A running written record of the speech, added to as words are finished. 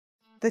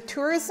The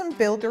Tourism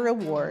Builder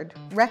Award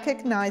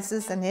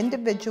recognizes an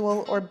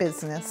individual or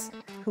business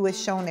who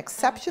has shown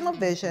exceptional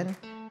vision,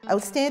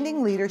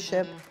 outstanding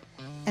leadership,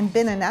 and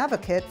been an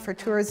advocate for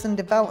tourism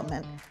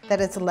development that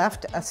has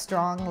left a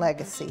strong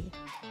legacy.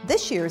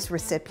 This year's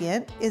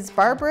recipient is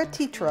Barbara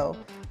Tetreault,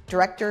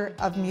 Director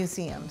of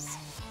Museums.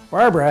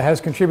 Barbara has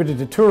contributed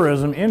to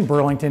tourism in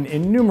Burlington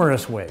in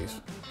numerous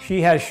ways. She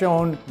has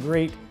shown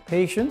great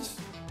patience,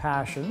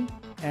 passion,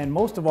 and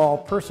most of all,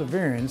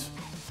 perseverance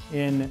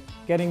in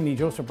getting the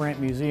Joseph Brant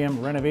Museum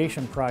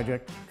renovation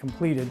project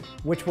completed,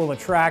 which will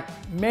attract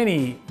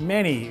many,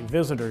 many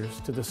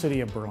visitors to the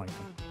city of Burlington.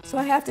 So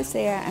I have to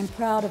say I'm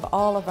proud of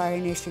all of our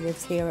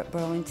initiatives here at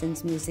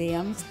Burlington's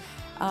museums.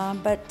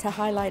 But to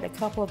highlight a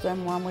couple of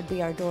them, one would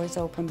be our Doors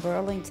Open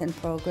Burlington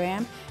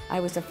program. I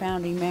was a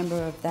founding member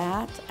of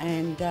that,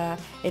 and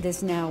it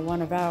is now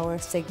one of our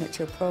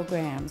signature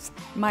programs.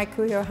 My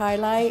career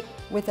highlight,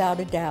 without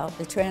a doubt,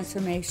 the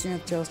transformation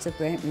of Joseph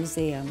Brant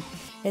Museum.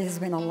 It has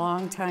been a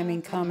long time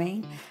in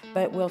coming,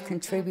 but will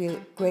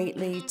contribute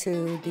greatly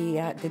to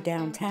the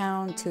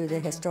downtown, to the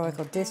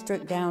historical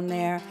district down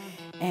there.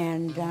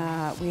 And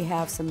we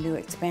have some new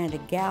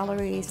expanded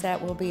galleries that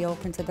will be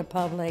open to the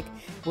public.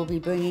 We'll be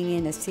bringing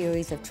in a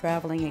series of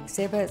traveling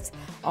exhibits,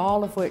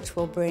 all of which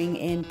will bring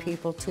in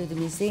people to the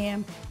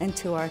museum and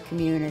to our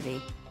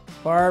community.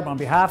 Barb, on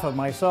behalf of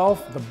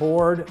myself, the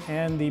board,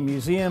 and the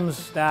museum's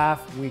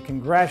staff, we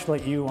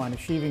congratulate you on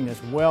achieving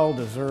this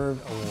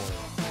well-deserved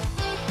award.